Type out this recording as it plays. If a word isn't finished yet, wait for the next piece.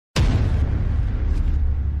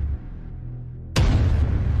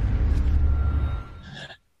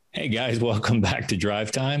Hey guys, welcome back to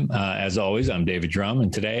Drive Time. As always, I'm David Drum,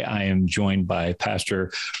 and today I am joined by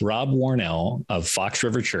Pastor Rob Warnell of Fox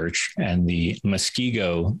River Church and the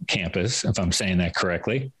Muskego campus, if I'm saying that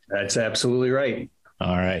correctly. That's absolutely right.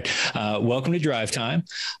 All right. Welcome to Drive Time.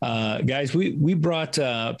 Guys, we brought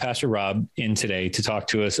Pastor Rob in today to talk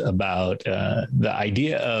to us about the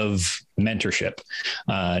idea of mentorship,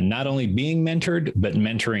 not only being mentored, but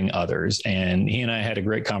mentoring others. And he and I had a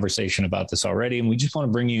great conversation about this already, and we just want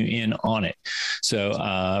to bring you in on it. So,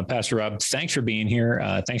 Pastor Rob, thanks for being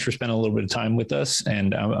here. Thanks for spending a little bit of time with us,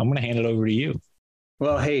 and I'm going to hand it over to you.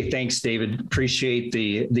 Well, hey, thanks, David. Appreciate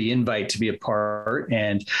the invite to be a part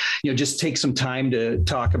and, just take some time to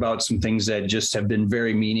talk about some things that just have been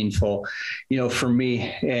very meaningful, for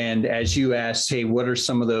me. And as you asked, hey, what are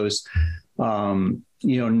some of those,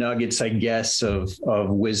 nuggets, I guess, of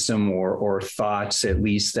wisdom or thoughts, at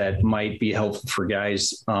least, that might be helpful for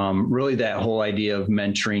guys. Really, that whole idea of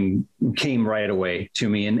mentoring came right away to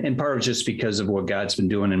me. And part of just because of what God's been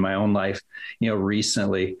doing in my own life,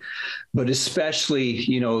 recently, but especially,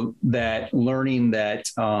 that learning that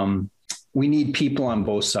we need people on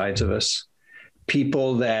both sides of us.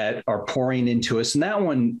 People that are pouring into us. And that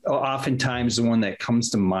one, oftentimes the one that comes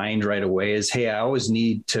to mind right away is, hey, I always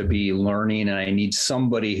need to be learning and I need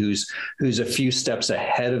somebody who's a few steps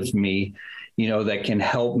ahead of me, that can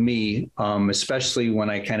help me, especially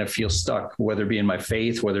when I kind of feel stuck, whether it be in my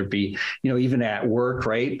faith, whether it be, even at work,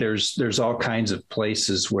 right? There's all kinds of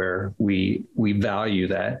places where we value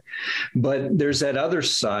that. But there's that other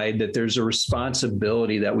side that there's a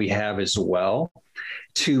responsibility that we have as well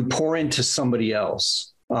to pour into somebody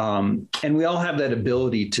else. And we all have that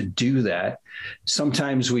ability to do that.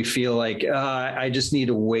 Sometimes we feel like I just need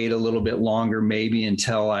to wait a little bit longer, maybe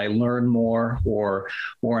until I learn more or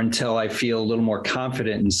until I feel a little more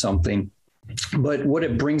confident in something. But what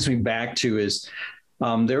it brings me back to is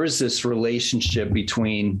there is this relationship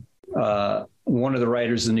between one of the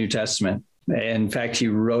writers of the New Testament. In fact, he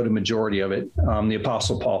wrote a majority of it, the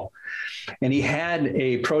Apostle Paul. And he had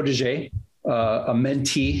a protege, a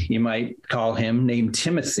mentee, you might call him, named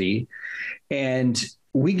Timothy. And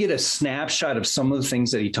we get a snapshot of some of the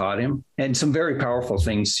things that he taught him and some very powerful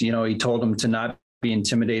things. He told him to not be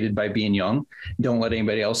intimidated by being young. Don't let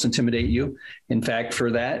anybody else intimidate you. In fact,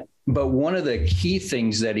 for that. But one of the key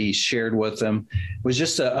things that he shared with them was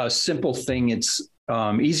just a simple thing. It's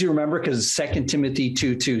easy to remember because it's 2 Timothy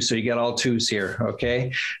 2:2. So you got all twos here.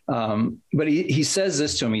 Okay. But he says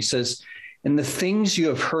this to him. He says, "And the things you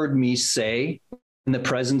have heard me say in the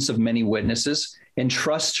presence of many witnesses,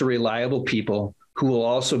 entrust to reliable people who will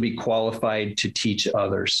also be qualified to teach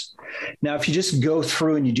others." Now, if you just go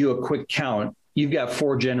through and you do a quick count, you've got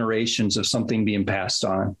 4 generations of something being passed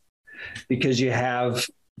on, because you have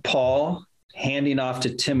Paul handing off to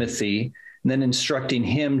Timothy and then instructing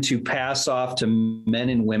him to pass off to men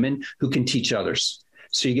and women who can teach others.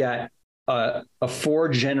 So you got a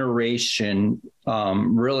 4-generation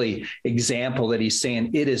really example that he's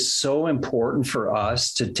saying it is so important for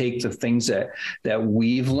us to take the things that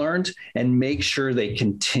we've learned and make sure they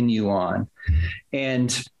continue on.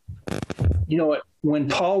 And you know what? When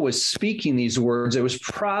Paul was speaking these words, it was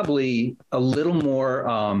probably a little more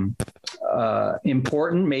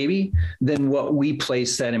important maybe than what we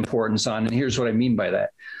place that importance on. And here's what I mean by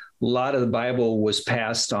that. A lot of the Bible was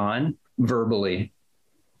passed on verbally.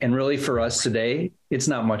 And really for us today, it's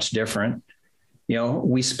not much different.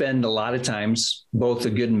 We spend a lot of times, both the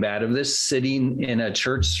good and bad of this, sitting in a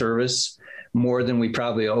church service more than we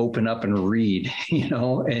probably open up and read,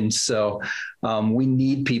 and so we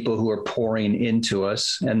need people who are pouring into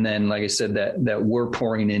us. And then, like I said, that we're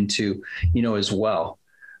pouring into, as well.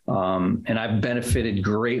 And I've benefited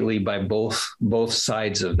greatly by both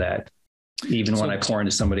sides of that, even when I pour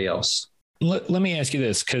into somebody else. Let me ask you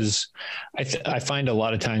this, because I find a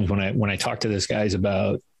lot of times when I talk to these guys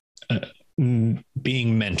about being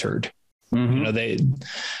mentored,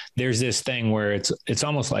 there's this thing where it's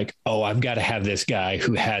almost like, oh, I've got to have this guy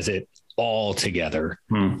who has it all together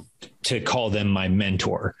to call them my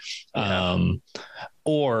mentor. Yeah.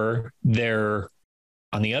 Or they're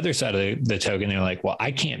on the other side of the token, they're like, well,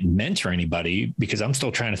 I can't mentor anybody because I'm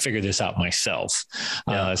still trying to figure this out myself.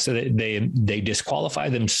 Yeah. So they disqualify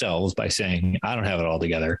themselves by saying, I don't have it all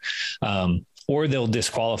together. Or they'll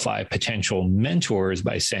disqualify potential mentors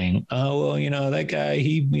by saying, oh, well, that guy,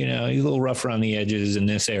 he's a little rough around the edges in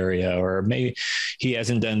this area, or maybe he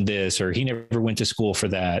hasn't done this, or he never went to school for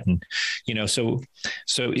that. And, so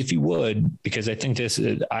if you would, because I think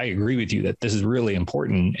I agree with you that this is really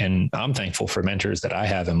important, and I'm thankful for mentors that I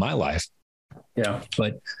have in my life. Yeah.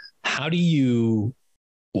 But how do you,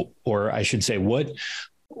 or I should say, what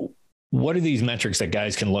what are these metrics that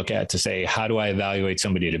guys can look at to say, how do I evaluate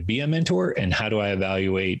somebody to be a mentor? And how do I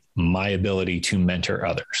evaluate my ability to mentor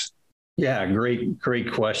others? Yeah,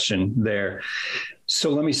 great question there.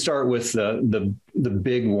 So let me start with the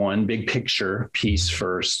big one, big picture piece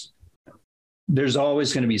first. There's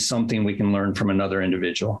always going to be something we can learn from another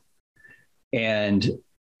individual. And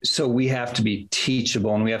so we have to be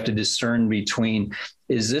teachable, and we have to discern between,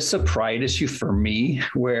 is this a pride issue for me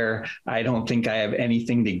where I don't think I have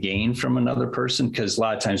anything to gain from another person? Because a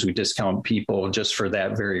lot of times we discount people just for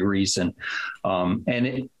that very reason.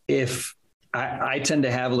 If I tend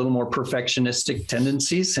to have a little more perfectionistic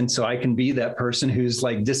tendencies. And so I can be that person who's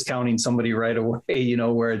like discounting somebody right away,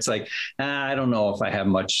 where it's like, I don't know if I have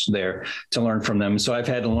much there to learn from them. So I've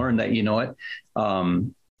had to learn that,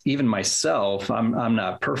 even myself, I'm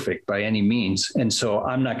not perfect by any means. And so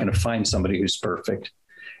I'm not going to find somebody who's perfect.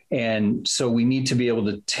 And so we need to be able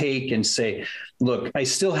to take and say, look, I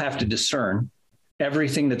still have to discern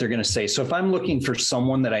everything that they're going to say. So if I'm looking for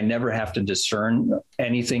someone that I never have to discern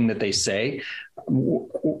anything that they say,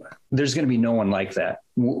 there's going to be no one like that.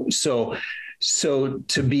 So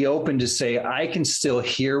to be open to say, I can still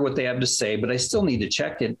hear what they have to say, but I still need to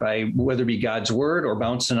check it by whether it be God's word or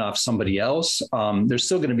bouncing off somebody else. There's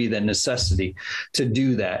still going to be that necessity to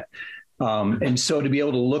do that. And so to be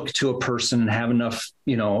able to look to a person and have enough,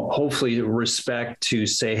 hopefully respect to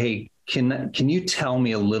say, hey, can you tell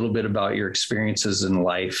me a little bit about your experiences in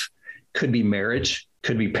life? Could be marriage,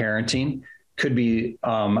 could be parenting, could be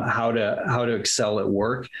how to excel at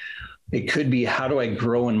work. It could be, how do I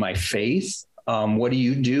grow in my faith? What do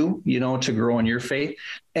you do, to grow in your faith?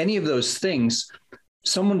 Any of those things,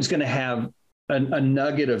 someone's going to have a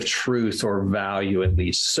nugget of truth or value at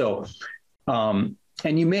least. So,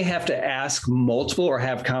 and you may have to ask multiple or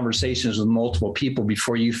have conversations with multiple people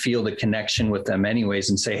before you feel the connection with them anyways,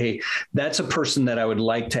 and say, hey, that's a person that I would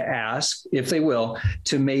like to ask, if they will,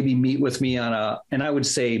 to maybe meet with me on and I would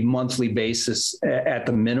say monthly basis at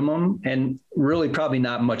the minimum, and really probably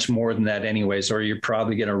not much more than that anyways, or you're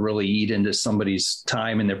probably going to really eat into somebody's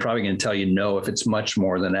time and they're probably going to tell you no if it's much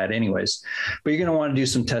more than that anyways. But you're going to want to do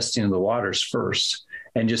some testing of the waters first,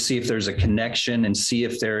 and just see if there's a connection and see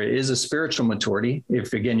if there is a spiritual maturity.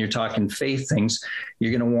 If, again, you're talking faith things,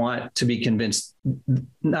 you're going to want to be convinced,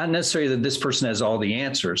 not necessarily that this person has all the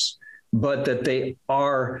answers, but that they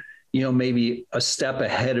are, maybe a step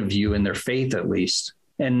ahead of you in their faith at least,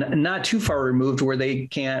 and not too far removed where they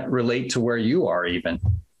can't relate to where you are even,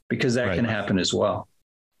 because that can happen as well.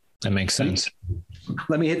 That makes sense.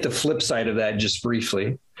 Let me hit the flip side of that just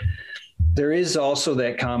briefly. There is also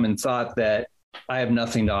that common thought that I have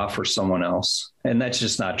nothing to offer someone else. And that's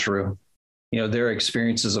just not true. There are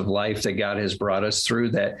experiences of life that God has brought us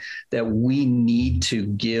through that we need to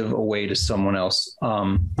give away to someone else.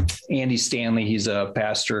 Andy Stanley, he's a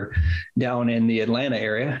pastor down in the Atlanta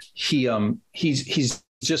area. He's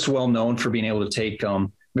just well known for being able to take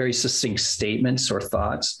very succinct statements or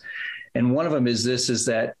thoughts. And one of them is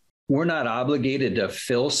that we're not obligated to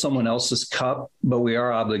fill someone else's cup, but we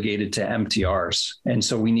are obligated to empty ours. And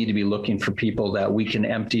so we need to be looking for people that we can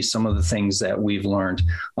empty some of the things that we've learned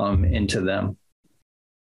into them.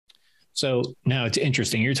 So now it's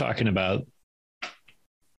interesting. You're talking about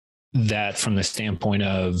that from the standpoint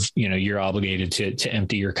of, you're obligated to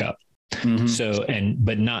empty your cup. Mm-hmm. So,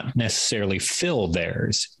 but not necessarily fill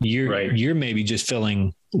theirs. You're maybe just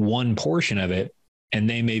filling one portion of it, and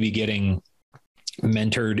they may be getting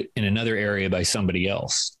mentored in another area by somebody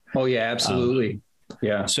else. Oh yeah, absolutely.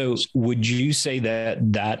 Yeah. So would you say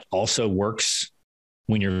that also works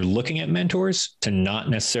when you're looking at mentors, to not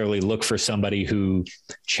necessarily look for somebody who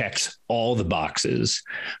checks all the boxes,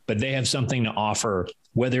 but they have something to offer,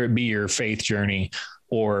 whether it be your faith journey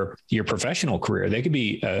or your professional career? They could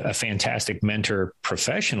be a fantastic mentor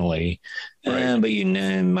professionally, but you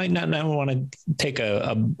might not want to take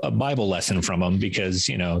a Bible lesson from them because,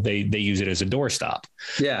 they use it as a doorstop.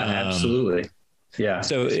 Yeah, absolutely. Yeah.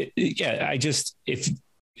 So I just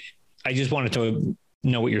wanted to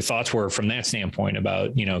know what your thoughts were from that standpoint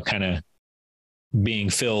about, kind of being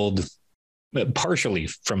filled partially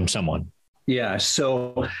from someone. Yeah.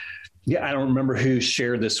 So I don't remember who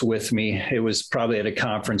shared this with me. It was probably at a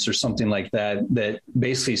conference or something like that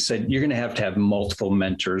basically said, you're going to have multiple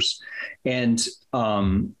mentors. And,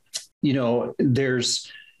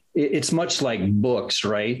 it's much like books,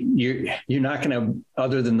 right? You're not going to,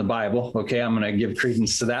 other than the Bible. Okay. I'm going to give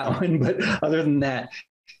credence to that one. But other than that,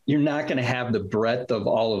 you're not going to have the breadth of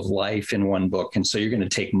all of life in one book. And so you're going to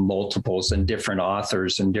take multiples and different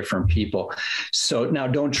authors and different people. So now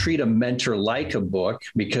don't treat a mentor like a book,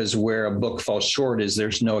 because where a book falls short is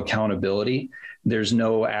there's no accountability. There's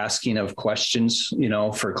no asking of questions,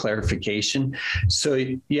 for clarification. So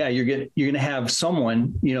yeah, you're going to have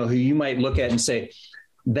someone, who you might look at and say,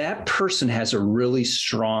 that person has a really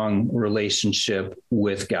strong relationship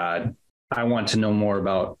with God. I want to know more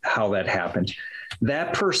about how that happened.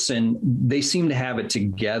 That person, they seem to have it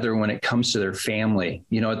together when it comes to their family.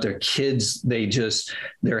 Their kids,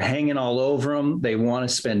 they're hanging all over them. They want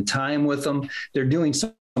to spend time with them. They're doing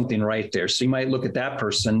something right there. So you might look at that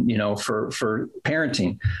person, for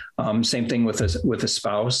parenting. Same thing with a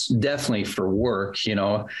spouse, definitely for work.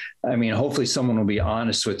 Hopefully someone will be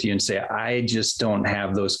honest with you and say, I just don't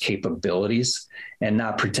have those capabilities, and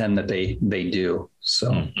not pretend that they do.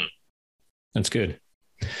 So that's good.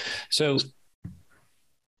 So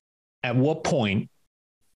at what point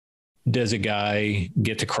does a guy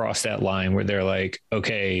get to cross that line where they're like,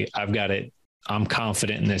 okay, I've got it. I'm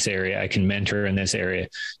confident in this area. I can mentor in this area.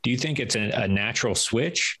 Do you think it's a natural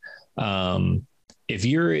switch? If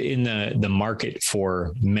you're in the market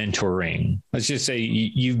for mentoring, let's just say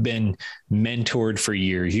you've been mentored for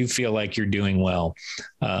years, you feel like you're doing well.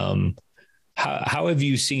 How have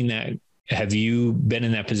you seen that? Have you been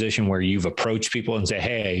in that position where you've approached people and say,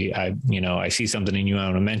 hey, I see something in you, I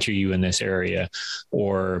want to mentor you in this area?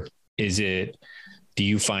 Or do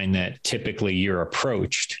you find that typically you're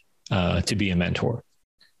approached to be a mentor?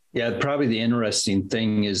 Yeah, probably the interesting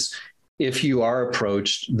thing is, if you are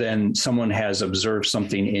approached, then someone has observed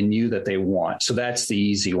something in you that they want. So that's the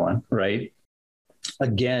easy one, right?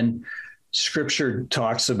 Again, Scripture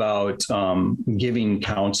talks about giving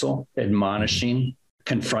counsel, admonishing,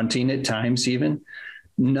 confronting at times even.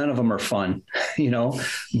 None of them are fun,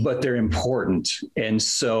 but they're important. And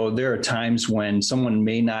so there are times when someone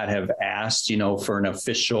may not have asked, for an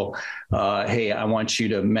official, hey, I want you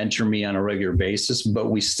to mentor me on a regular basis,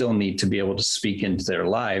 but we still need to be able to speak into their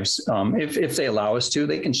lives. If they allow us to,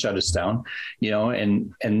 they can shut us down,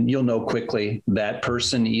 and you'll know quickly that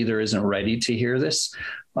person either isn't ready to hear this,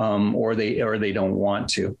 or they don't want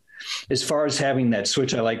to. As far as having that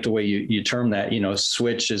switch, I like the way you term that,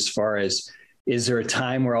 switch, as far as, is there a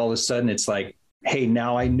time where all of a sudden it's like, hey,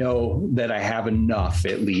 now I know that I have enough,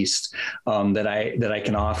 at least, that I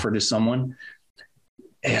can offer to someone?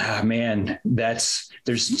 Yeah, man, there's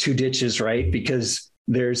two ditches, right? Because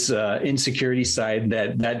there's insecurity side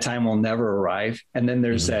that time will never arrive. And then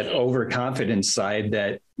there's that overconfidence side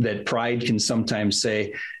that pride can sometimes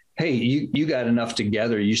say, hey, you got enough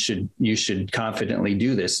together. You should confidently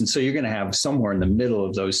do this. And so you're going to have somewhere in the middle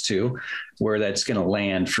of those two where that's going to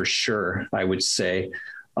land for sure, I would say.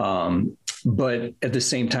 But at the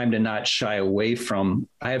same time, to not shy away from,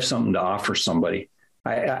 I have something to offer somebody.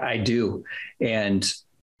 I do. And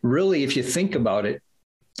really, if you think about it,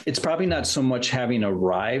 it's probably not so much having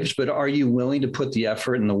arrived, but are you willing to put the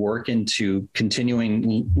effort and the work into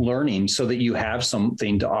continuing learning so that you have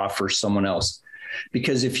something to offer someone else?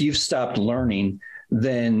 Because if you've stopped learning,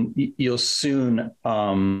 then you'll soon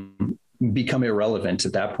become irrelevant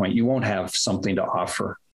at that point. You won't have something to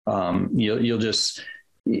offer. You'll just,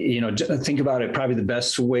 think about it. Probably the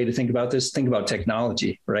best way to think about this, think about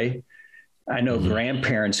technology, right? I know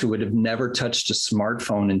grandparents who would have never touched a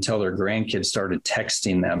smartphone until their grandkids started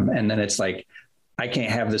texting them. And then it's like, I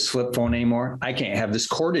can't have this flip phone anymore. I can't have this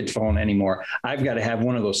corded phone anymore. I've got to have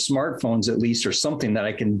one of those smartphones at least, or something that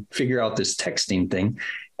I can figure out this texting thing.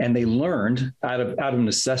 And they learned out of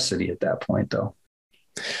necessity at that point, though.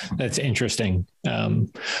 That's interesting.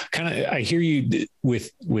 I hear you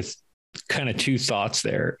with kind of two thoughts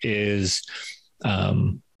there. Is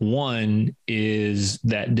one is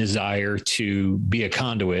that desire to be a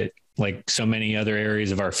conduit. Like so many other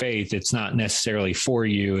areas of our faith, it's not necessarily for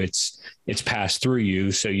you. It's passed through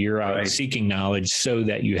you. So you're out seeking knowledge so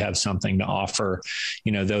that you have something to offer,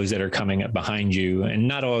 those that are coming up behind you, and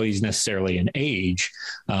not always necessarily in age.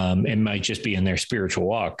 It might just be in their spiritual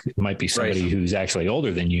walk. It might be somebody who's actually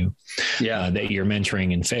older than you, that you're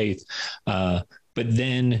mentoring in faith. But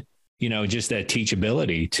then, just that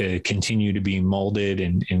teachability to continue to be molded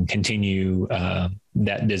and continue,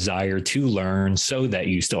 that desire to learn so that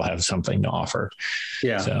you still have something to offer.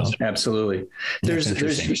 Yeah, so, absolutely. There's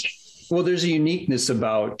a uniqueness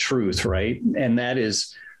about truth, right? And that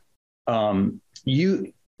is,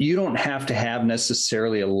 you don't have to have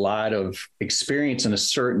necessarily a lot of experience in a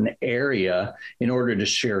certain area in order to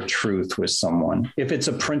share truth with someone. If it's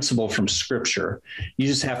a principle from Scripture, you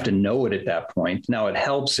just have to know it at that point. Now, it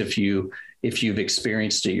helps if you've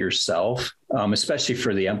experienced it yourself, especially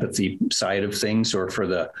for the empathy side of things or for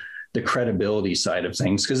the credibility side of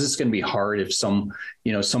things, because it's going to be hard if someone,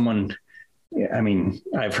 I mean,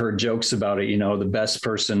 I've heard jokes about it, the best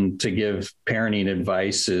person to give parenting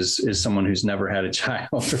advice is someone who's never had a child,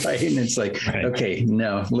 right? And it's like, right. Okay,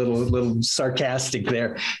 no, little sarcastic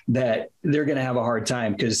there, that they're going to have a hard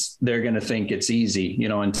time because they're going to think it's easy,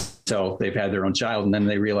 until they've had their own child. And then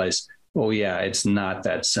they realize, oh yeah, it's not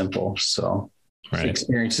that simple. So right. The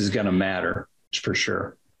experience is going to matter for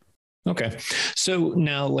sure. Okay. So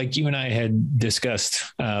now, like you and I had discussed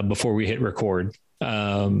before we hit record,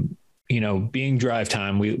 being drive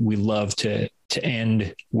time, we love to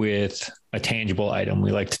end with a tangible item.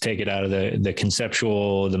 We like to take it out of the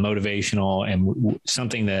conceptual, the motivational, and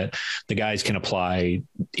something that the guys can apply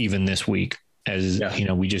even this week as,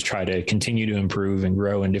 we just try to continue to improve and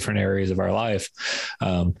grow in different areas of our life.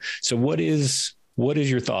 So what is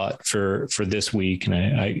your thought for this week?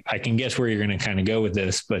 And I can guess where you're going to kind of go with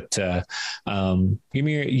this, but give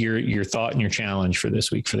me your thought and your challenge for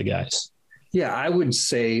this week for the guys. Yeah, I would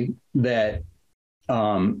say that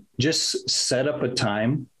just set up a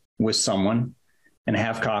time with someone and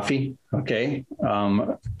have coffee, okay,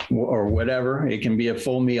 or whatever. It can be a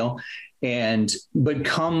full meal, but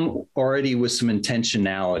come already with some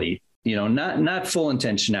intentionality. Not full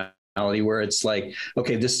intentionality where it's like,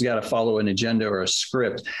 okay, this has got to follow an agenda or a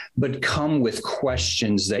script, but come with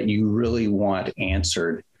questions that you really want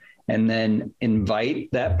answered, and then invite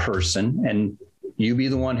that person, and you be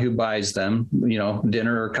the one who buys them,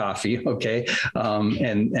 dinner or coffee. Okay.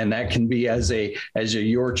 And that can be as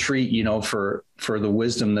your treat, for the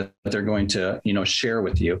wisdom that they're going to, share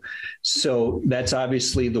with you. So that's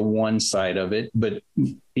obviously the one side of it, but,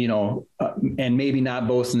 and maybe not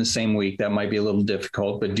both in the same week. That might be a little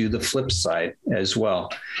difficult, but do the flip side as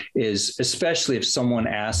well, is especially if someone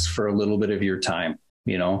asks for a little bit of your time,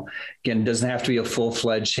 again, it doesn't have to be a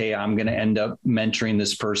full-fledged, hey, I'm going to end up mentoring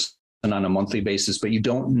this person on a monthly basis, but you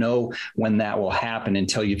don't know when that will happen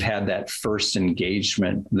until you've had that first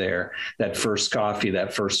engagement there, that first coffee,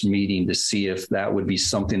 that first meeting, to see if that would be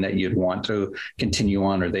something that you'd want to continue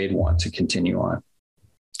on or they'd want to continue on.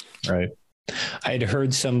 Right. I had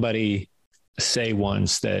heard somebody say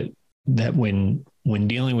once that when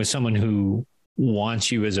dealing with someone who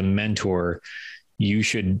wants you as a mentor, you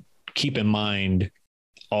should keep in mind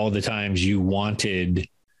all the times you wanted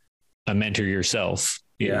a mentor yourself.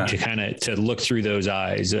 Yeah. To look through those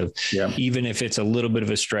eyes of, even if it's a little bit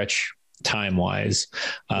of a stretch time wise,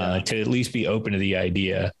 to at least be open to the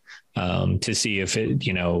idea, to see if it,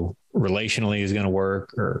 relationally is going to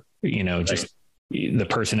work, or, just the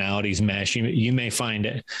personalities mesh. You may find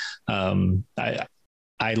it.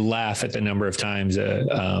 I laugh at the number of times.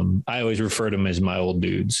 I always refer to them as my old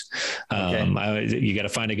dudes. You got to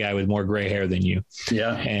find a guy with more gray hair than you.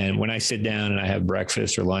 Yeah. And when I sit down and I have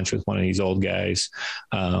breakfast or lunch with one of these old guys,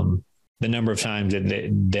 the number of times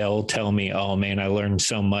that they'll tell me, "Oh man, I learned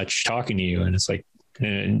so much talking to you," and it's like,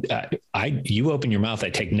 you open your mouth,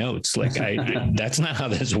 I take notes. Like that's not how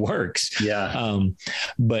this works. Yeah.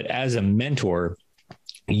 But as a mentor,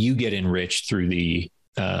 you get enriched through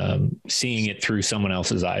seeing it through someone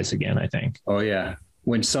else's eyes again, I think. Oh yeah.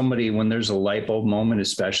 When there's a light bulb moment,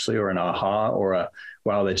 especially, or an aha, or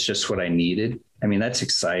wow, that's just what I needed. I mean, that's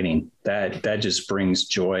exciting. That just brings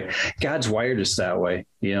joy. God's wired us that way,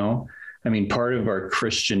 I mean, part of our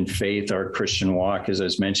Christian faith, our Christian walk, as I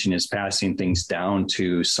was mentioning, is passing things down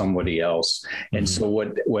to somebody else. Mm-hmm. And so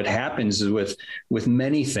what happens is with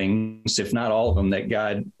many things, if not all of them, that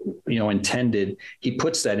God, intended, he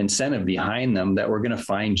puts that incentive behind them that we're going to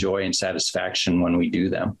find joy and satisfaction when we do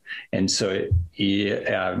them. And so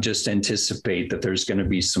just anticipate that there's going to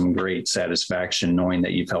be some great satisfaction knowing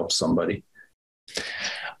that you've helped somebody.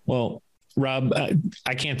 Well, Rob,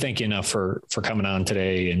 I can't thank you enough for coming on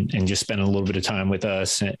today and just spending a little bit of time with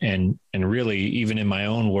us and really, even in my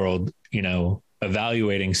own world,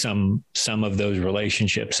 evaluating some of those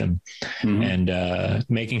relationships and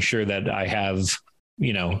making sure that I have,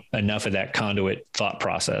 enough of that conduit thought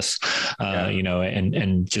process,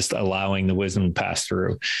 and just allowing the wisdom to pass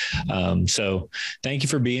through. So thank you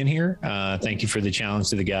for being here. Thank you for the challenge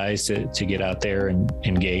to the guys to get out there and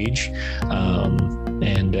engage.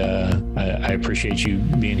 I appreciate you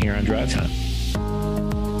being here on Drive Time.